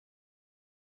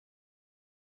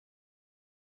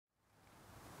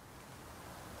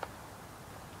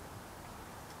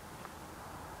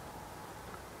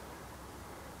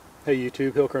Hey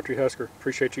YouTube, Hill Country Husker.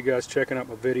 Appreciate you guys checking out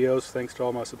my videos. Thanks to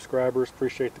all my subscribers.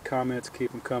 Appreciate the comments.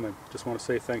 Keep them coming. Just want to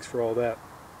say thanks for all that.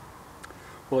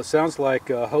 Well, it sounds like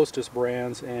Hostess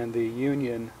Brands and the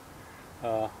union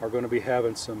are going to be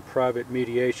having some private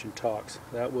mediation talks.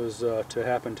 That was to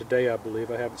happen today, I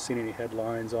believe. I haven't seen any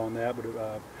headlines on that,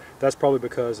 but that's probably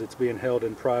because it's being held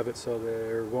in private, so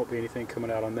there won't be anything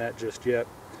coming out on that just yet.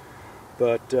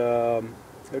 But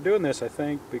they're doing this, I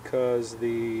think, because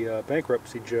the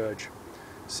bankruptcy judge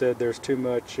said there's too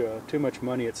much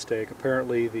money at stake.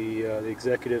 Apparently, the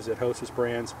executives at Hostess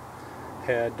Brands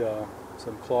had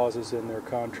some clauses in their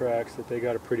contracts that they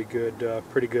got a pretty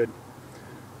good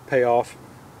payoff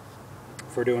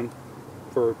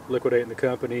for liquidating the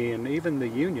company, and even the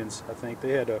unions. I think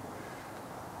they had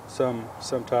some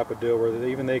type of deal where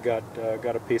even they got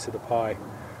a piece of the pie.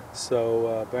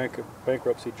 So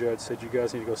bankruptcy judge said you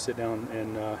guys need to go sit down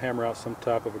and hammer out some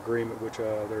type of agreement, which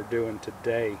they're doing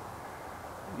today.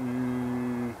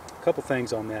 A couple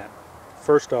things on that.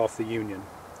 First off, the union.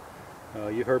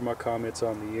 You heard my comments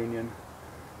on the union.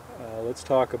 Let's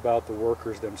talk about the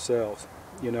workers themselves.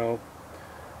 You know,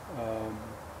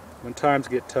 when times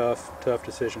get tough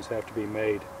decisions have to be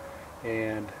made.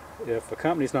 And if a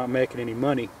company's not making any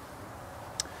money,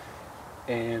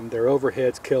 and their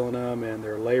overhead's killing them and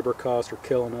their labor costs are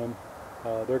killing them,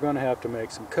 they're going to have to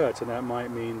make some cuts, and that might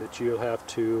mean that you'll have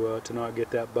to not get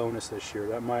that bonus this year.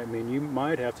 That might mean you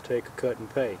might have to take a cut in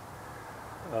pay.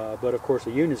 But of course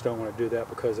the unions don't want to do that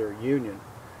because they're a union.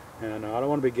 And I don't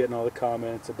want to be getting all the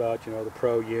comments about, you know, the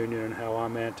pro-union and how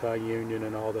I'm anti-union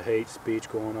and all the hate speech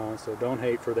going on, so don't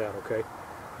hate for that, okay?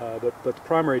 But the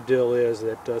primary deal is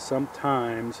that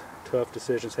sometimes tough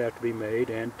decisions have to be made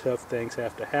and tough things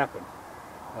have to happen.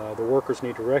 The workers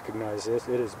need to recognize this.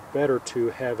 It is better to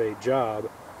have a job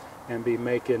and be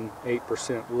making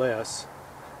 8% less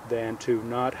than to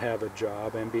not have a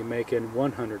job and be making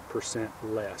 100%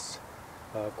 less.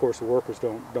 Of course, the workers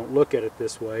don't look at it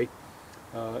this way.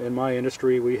 In my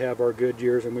industry, we have our good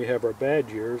years and we have our bad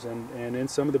years, and in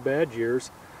some of the bad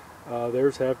years,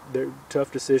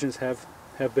 tough decisions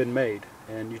have been made,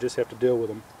 and you just have to deal with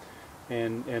them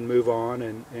and move on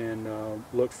and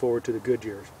look forward to the good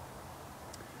years.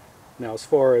 Now, as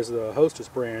far as the Hostess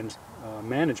Brands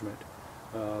management,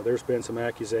 there's been some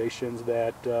accusations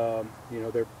that you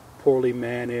know, they're poorly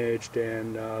managed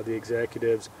and the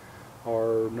executives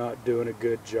are not doing a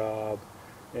good job,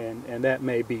 and that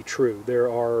may be true.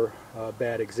 There are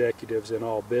bad executives in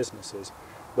all businesses,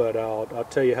 but I'll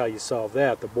tell you how you solve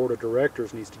that. The board of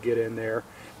directors needs to get in there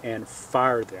and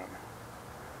fire them.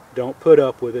 Don't put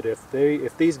up with it.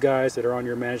 If these guys that are on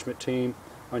your management team,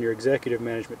 on your executive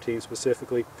management team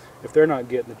specifically, if they're not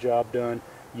getting the job done,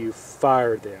 you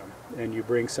fire them and you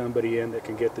bring somebody in that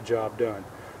can get the job done.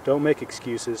 Don't make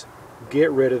excuses. Get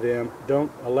rid of them.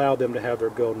 Don't allow them to have their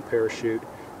golden parachute.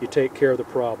 You take care of the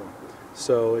problem.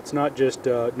 So it's not just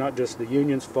the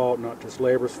union's fault, not just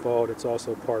labor's fault. It's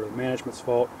also part of the management's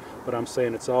fault. But I'm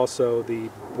saying it's also the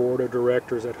board of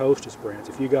directors at Hostess Brands.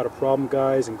 If you got a problem,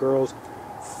 guys and girls,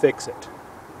 fix it.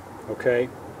 Okay?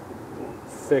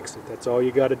 Fix it. That's all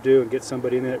you got to do, and get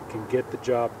somebody in there that can get the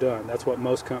job done. That's what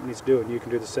most companies do, and you can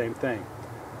do the same thing.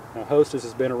 Now, Hostess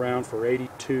has been around for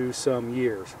 82 some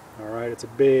years. All right, it's a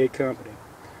big company.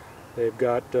 They've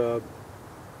got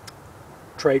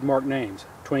trademark names: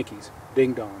 Twinkies,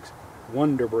 Ding Dongs,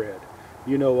 Wonder Bread.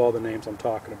 You know all the names I'm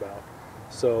talking about.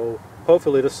 So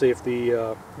hopefully, let's see if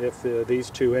these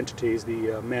two entities,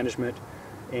 the management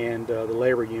and the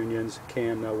labor unions,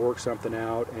 can work something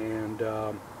out, and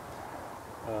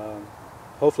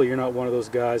hopefully you're not one of those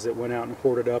guys that went out and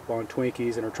hoarded up on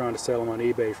Twinkies and are trying to sell them on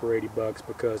eBay for 80 bucks,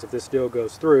 because if this deal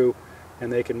goes through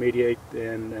and they can mediate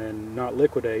and not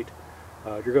liquidate,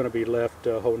 you're going to be left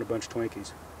holding a bunch of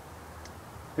Twinkies.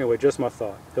 Anyway, just my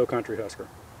thought. Hill Country Husker.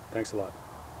 Thanks a lot.